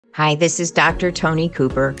Hi, this is Dr. Tony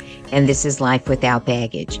Cooper, and this is Life Without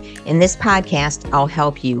Baggage. In this podcast, I'll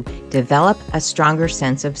help you develop a stronger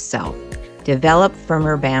sense of self, develop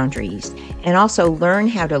firmer boundaries, and also learn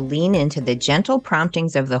how to lean into the gentle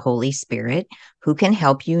promptings of the Holy Spirit who can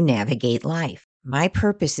help you navigate life. My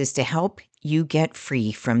purpose is to help you get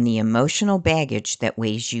free from the emotional baggage that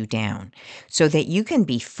weighs you down so that you can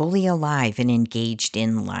be fully alive and engaged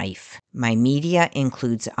in life. My media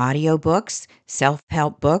includes audiobooks,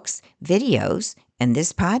 self-help books, videos, and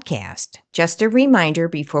this podcast. Just a reminder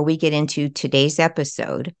before we get into today's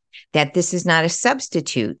episode that this is not a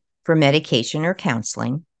substitute for medication or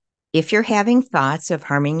counseling. If you're having thoughts of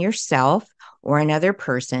harming yourself or another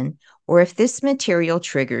person, or if this material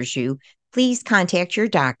triggers you, please contact your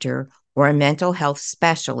doctor or a mental health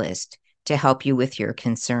specialist to help you with your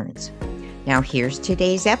concerns. Now, here's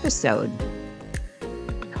today's episode.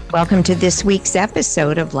 Welcome to this week's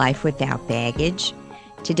episode of Life Without Baggage.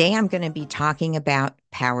 Today, I'm going to be talking about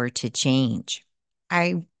power to change.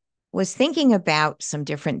 I was thinking about some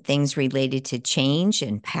different things related to change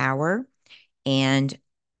and power. And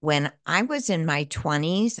when I was in my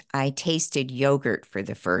 20s, I tasted yogurt for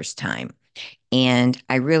the first time, and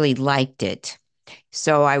I really liked it.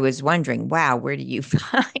 So I was wondering, wow, where do you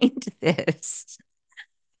find this?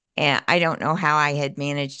 And I don't know how I had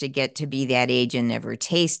managed to get to be that age and never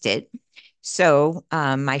taste it. So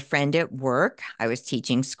my friend at work, I was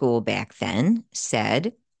teaching school back then,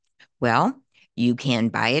 said, well, you can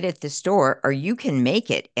buy it at the store or you can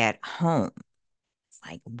make it at home. It's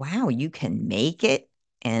like, wow, you can make it.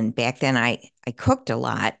 And back then I cooked a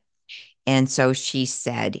lot. And so she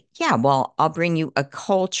said, yeah, well, I'll bring you a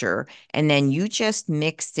culture and then you just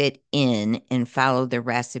mix it in and follow the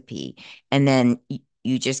recipe. And then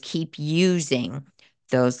you just keep using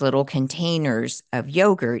those little containers of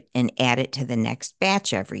yogurt and add it to the next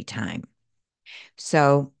batch every time.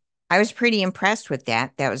 So I was pretty impressed with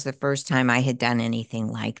that. That was the first time I had done anything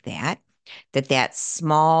like that, that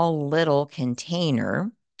small little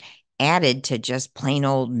container added to just plain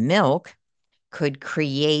old milk could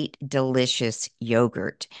create delicious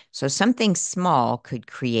yogurt. So something small could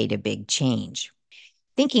create a big change.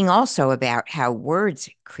 Thinking also about how words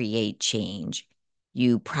create change,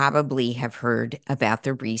 you probably have heard about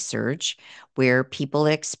the research where people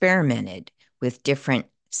experimented with different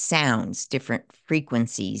sounds, different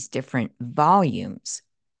frequencies, different volumes,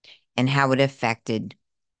 and how it affected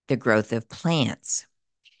the growth of plants.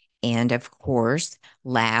 And of course,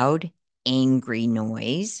 loud, angry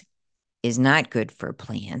noise is not good for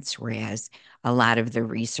plants, whereas a lot of the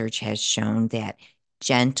research has shown that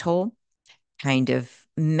gentle, kind of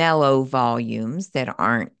mellow volumes that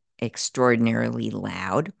aren't extraordinarily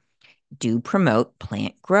loud do promote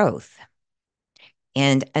plant growth.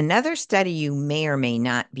 And another study you may or may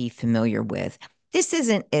not be familiar with, this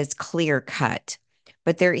isn't as clear cut,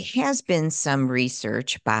 but there has been some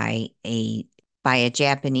research by a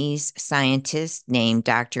Japanese scientist named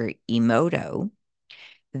Dr. Emoto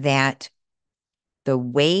that the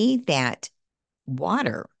way that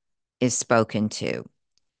water is spoken to,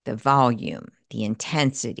 the volume, the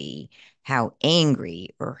intensity, how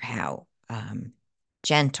angry or how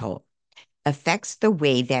gentle, affects the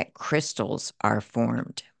way that crystals are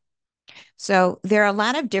formed. So there are a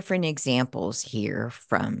lot of different examples here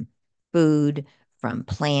from food, from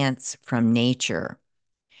plants, from nature,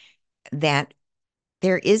 that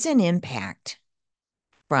there is an impact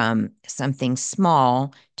from something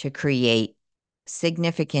small to create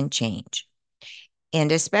significant change. And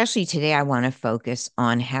especially today, I want to focus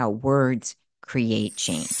on how words create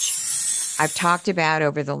change. I've talked about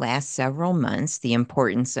over the last several months the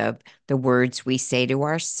importance of the words we say to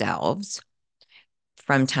ourselves.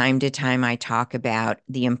 From time to time, I talk about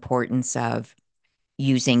the importance of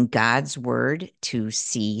using God's word to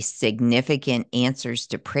see significant answers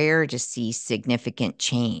to prayer, to see significant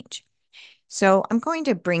change. So I'm going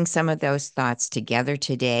to bring some of those thoughts together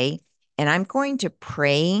today, and I'm going to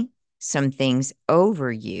pray some things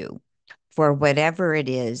over you for whatever it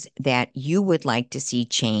is that you would like to see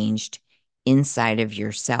changed inside of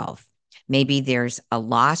yourself. Maybe there's a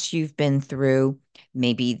loss you've been through.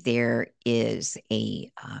 Maybe there is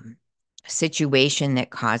a situation that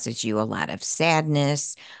causes you a lot of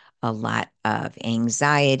sadness, a lot of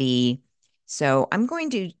anxiety. So I'm going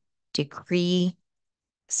to decree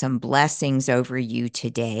some blessings over you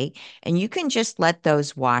today, and you can just let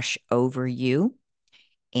those wash over you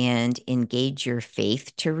and engage your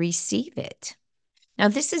faith to receive it. Now,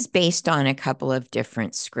 this is based on a couple of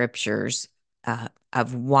different scriptures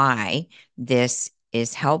of why this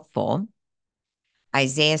is helpful.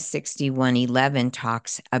 Isaiah 61:11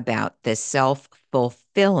 talks about the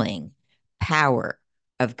self-fulfilling power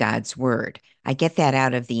of God's word. I get that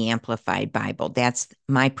out of the Amplified Bible. That's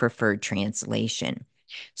my preferred translation.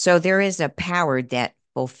 So there is a power that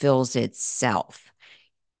fulfills itself.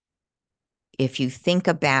 If you think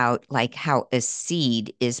about like how a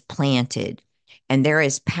seed is planted, and there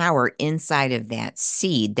is power inside of that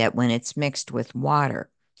seed that when it's mixed with water,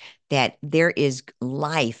 that there is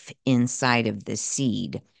life inside of the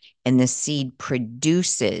seed, and the seed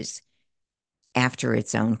produces after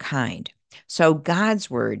its own kind. So God's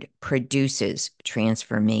word produces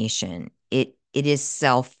transformation. It is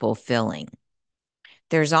self-fulfilling.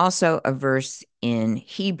 There's also a verse in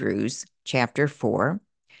Hebrews chapter 4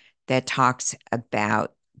 that talks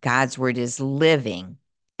about God's word is living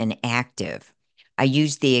and active. I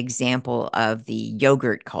used the example of the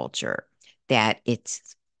yogurt culture, that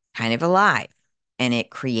it's kind of alive and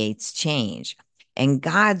it creates change. And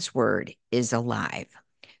God's word is alive.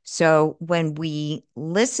 So when we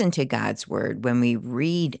listen to God's word, when we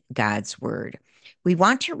read God's word, we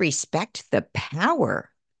want to respect the power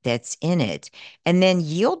that's in it and then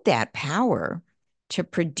yield that power to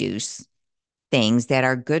produce things that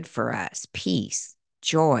are good for us, peace,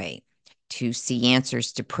 joy, to see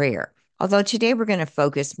answers to prayer. Although today we're going to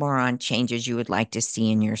focus more on changes you would like to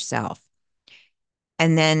see in yourself.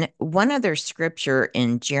 And then one other scripture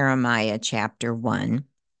in Jeremiah chapter 1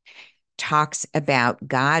 talks about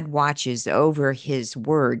God watches over his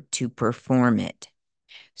word to perform it.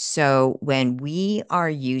 So when we are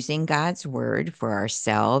using God's word for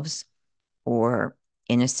ourselves or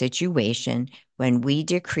in a situation, when we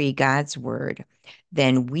decree God's word,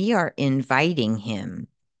 then we are inviting him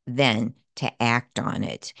then to act on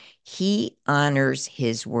it. He honors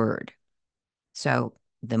his word. So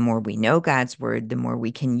the more we know God's word, the more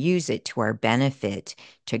we can use it to our benefit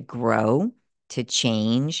to grow, to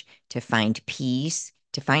change, to find peace,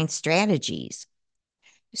 to find strategies.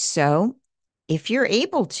 So if you're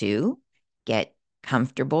able to get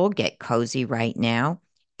comfortable, get cozy right now,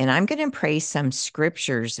 and I'm going to pray some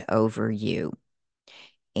scriptures over you.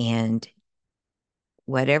 And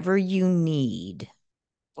whatever you need,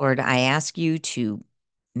 Lord, I ask you to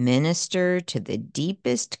minister to the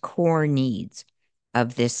deepest core needs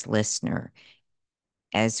of this listener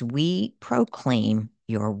as we proclaim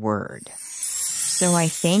your word. So I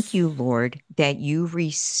thank you, Lord, that you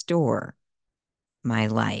restore my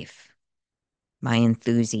life, my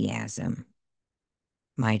enthusiasm,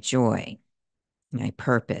 my joy, my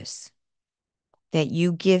purpose, that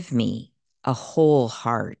you give me a whole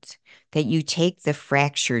heart, that you take the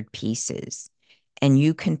fractured pieces and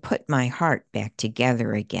you can put my heart back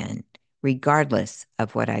together again, regardless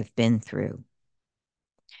of what I've been through,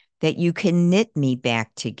 that you can knit me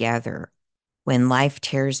back together when life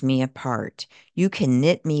tears me apart. You can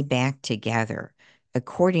knit me back together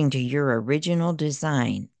according to your original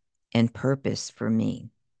design and purpose for me,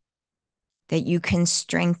 that you can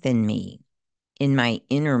strengthen me in my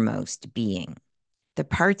innermost being, the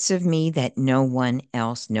parts of me that no one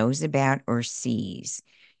else knows about or sees.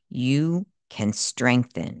 You can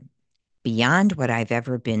strengthen beyond what I've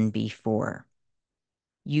ever been before.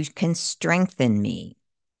 You can strengthen me.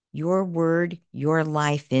 Your word, your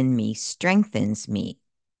life in me strengthens me,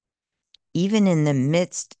 even in the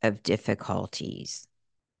midst of difficulties.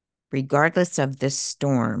 Regardless of the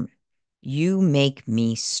storm, you make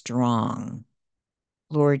me strong.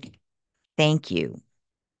 Lord, thank you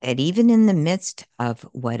that even in the midst of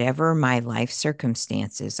whatever my life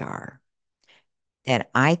circumstances are, that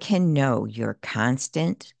I can know your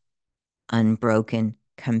constant, unbroken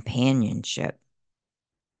companionship,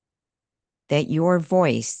 that your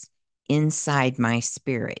voice inside my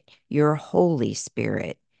spirit, your Holy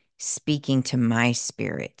Spirit speaking to my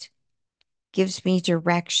spirit, gives me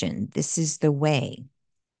direction. This is the way.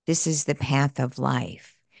 This is the path of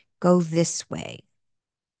life. Go this way.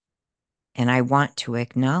 And I want to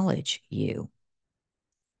acknowledge you.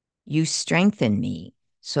 You strengthen me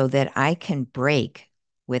so that I can break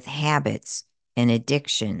with habits and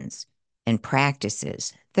addictions and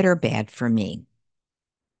practices that are bad for me.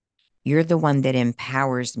 You're the one that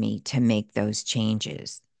empowers me to make those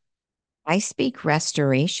changes. I speak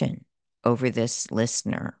restoration over this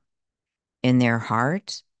listener in their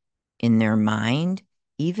heart, in their mind,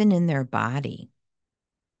 even in their body.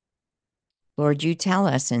 Lord, you tell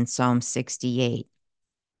us in Psalm 68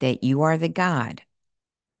 that you are the God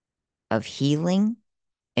of healing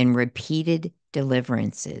and repeated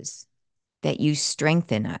deliverances, that you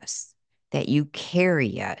strengthen us, that you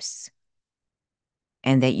carry us,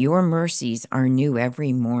 and that your mercies are new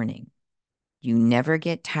every morning. You never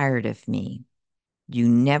get tired of me. You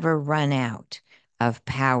never run out of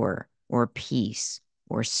power or peace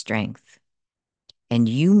or strength. And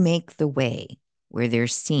you make the way where there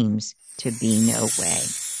seems to be no way.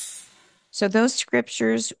 So those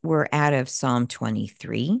scriptures were out of Psalm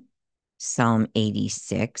 23, Psalm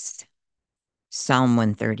 86, Psalm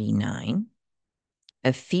 139,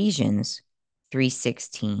 Ephesians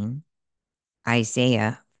 3:16,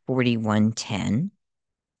 Isaiah 41:10,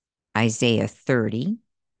 Isaiah 30,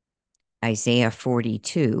 Isaiah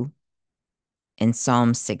 42, and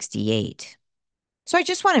Psalm 68. So I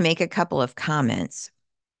just want to make a couple of comments.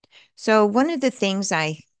 So one of the things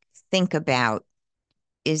I think about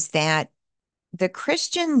is that the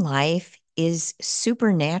Christian life is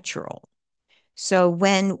supernatural. So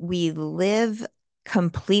when we live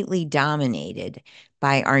completely dominated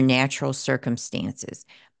by our natural circumstances,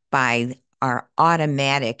 by our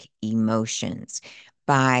automatic emotions,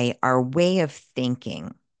 by our way of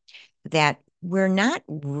thinking, that we're not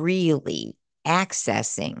really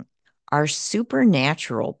accessing our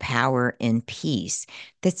supernatural power and peace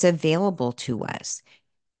that's available to us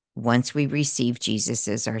once we receive Jesus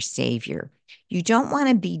as our Savior. You don't want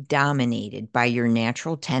to be dominated by your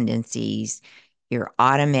natural tendencies, your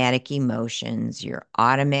automatic emotions, your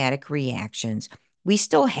automatic reactions. We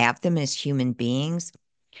still have them as human beings,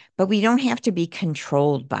 but we don't have to be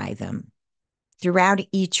controlled by them. Throughout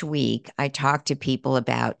each week, I talk to people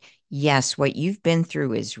about, yes, what you've been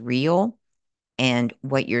through is real, and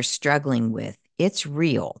what you're struggling with, it's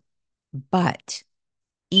real. But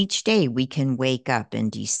each day we can wake up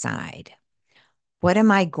and decide, what am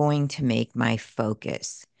I going to make my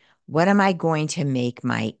focus? What am I going to make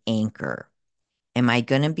my anchor? Am I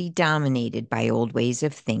going to be dominated by old ways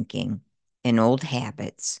of thinking and old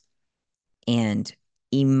habits and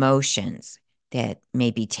emotions that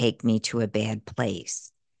maybe take me to a bad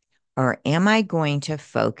place? Or am I going to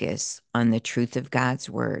focus on the truth of God's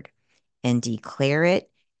word and declare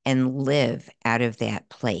it and live out of that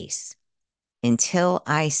place until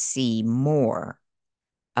I see more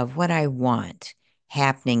of what I want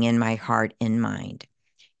happening in my heart and mind?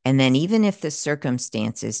 And then even if the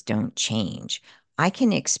circumstances don't change, I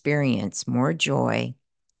can experience more joy,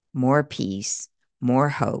 more peace, more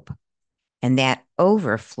hope. And that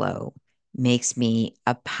overflow makes me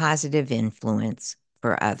a positive influence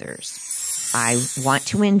for others. I want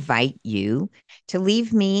to invite you to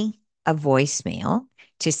leave me a voicemail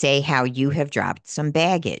to say how you have dropped some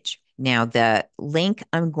baggage. Now, the link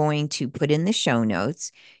I'm going to put in the show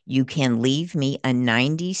notes, you can leave me a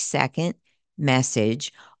 90-second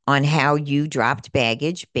message on how you dropped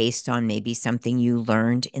baggage based on maybe something you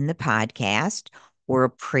learned in the podcast or a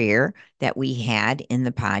prayer that we had in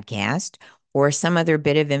the podcast or some other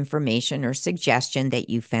bit of information or suggestion that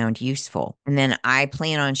you found useful. And then I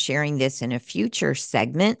plan on sharing this in a future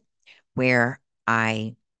segment where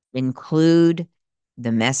I include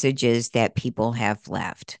the messages that people have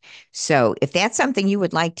left. So if that's something you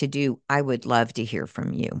would like to do, I would love to hear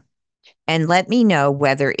from you. And let me know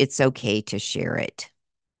whether it's okay to share it.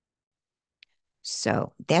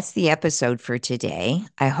 So that's the episode for today.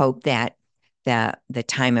 I hope that the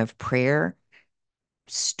time of prayer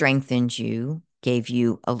strengthened you, gave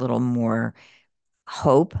you a little more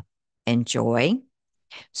hope and joy.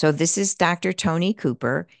 So this is Dr. Tony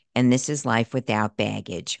Cooper, and this is Life Without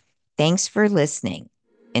Baggage. Thanks for listening.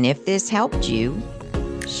 And if this helped you,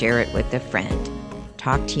 share it with a friend.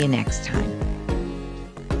 Talk to you next time.